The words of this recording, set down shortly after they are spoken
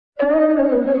Hey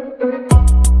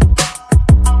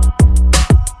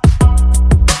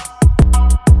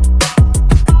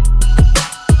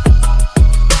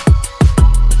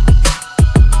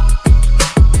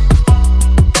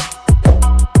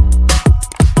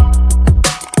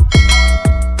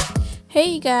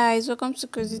guys, welcome to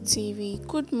Cozy TV.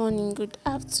 Good morning, good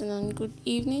afternoon, good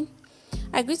evening.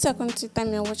 I greet according to the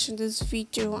time you're watching this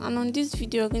video, and on this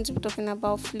video we're going to be talking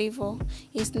about Flavour,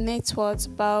 his net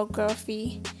worth,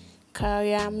 biography,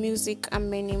 career, music and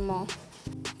many more.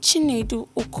 Chinedu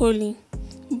Okoli,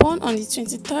 born on the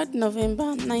 23rd November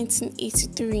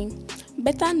 1983,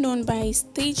 better known by his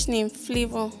stage name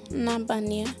Flavour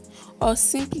Nabania or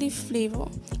simply Flavour,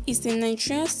 is a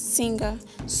Nigerian singer,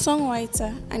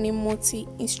 songwriter and a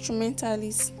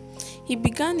multi-instrumentalist. He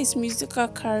began his musical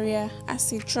career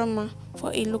as a drummer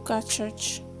for a local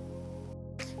church.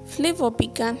 Flavour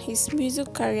began his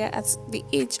music career at the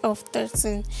age of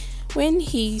 13 when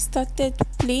he started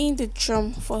playing the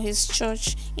drum for his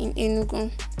church in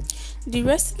Enugu. The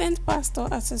resident pastor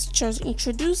at his church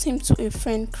introduced him to a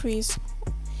friend, Chris,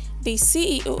 the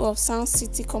CEO of Sound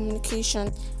City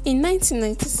Communication. In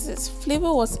 1996,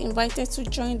 Flavour was invited to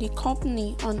join the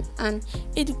company on an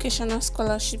educational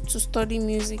scholarship to study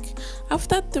music.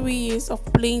 After 3 years of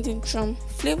playing the drum,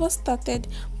 Flavour started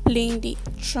playing the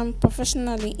drum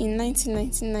professionally in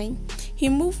 1999. He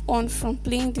moved on from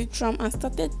playing the drum and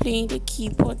started playing the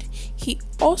keyboard. He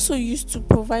also used to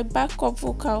provide backup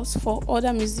vocals for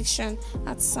other musicians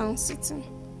at Sound City.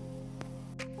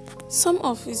 Some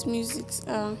of his musics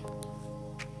are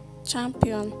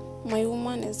Champion, My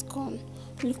Woman Is Gone,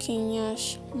 Looking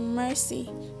Yash, Mercy,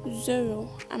 Zero,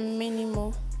 and many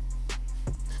more.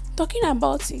 Talking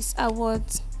about his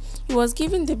awards, he was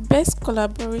given the Best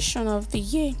Collaboration of the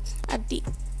Year at the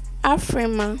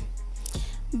Afrima,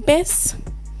 Best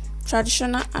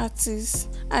Traditional Artist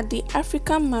at the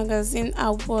African Magazine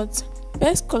Awards,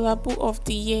 Best Collabo of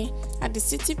the Year at the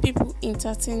City People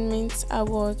Entertainment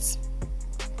Awards,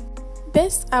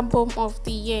 Best Album of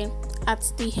the Year at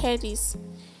the Headies,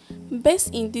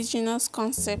 Best Indigenous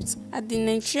Concept at the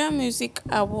Nigeria Music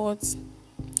Awards,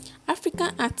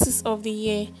 African Artist of the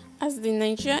Year at the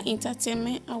Nigeria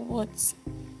Entertainment Awards.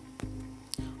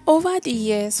 Over the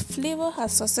years, Flavour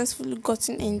has successfully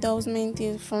gotten endorsement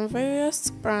deals from various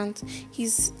brands.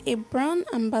 He's a brand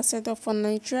ambassador for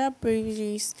Nigeria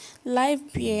Breweries,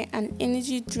 Live Beer and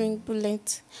Energy Drink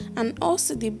Bullet, and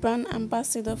also the brand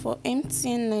ambassador for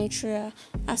MTN Nigeria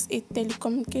as a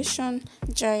telecommunication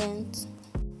giant.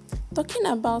 Talking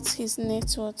about his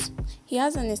net worth, he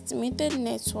has an estimated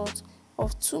net worth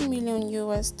of $2 million,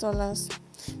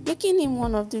 making him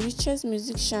one of the richest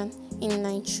musicians in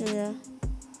Nigeria.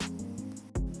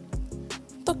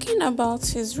 Talking about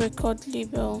his record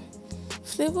label,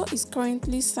 Flavour is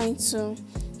currently signed to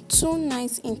Two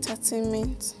Nights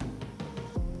Entertainment.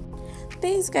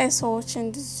 Thanks guys for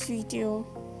watching this video.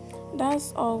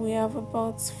 That's all we have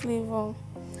about Flavour.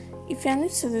 If you are new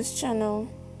to this channel,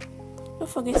 don't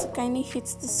forget to kindly hit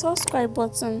the subscribe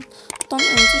button, turn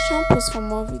on notification post for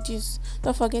more videos.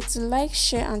 Don't forget to like,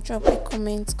 share and drop a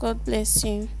comment. God bless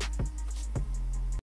you.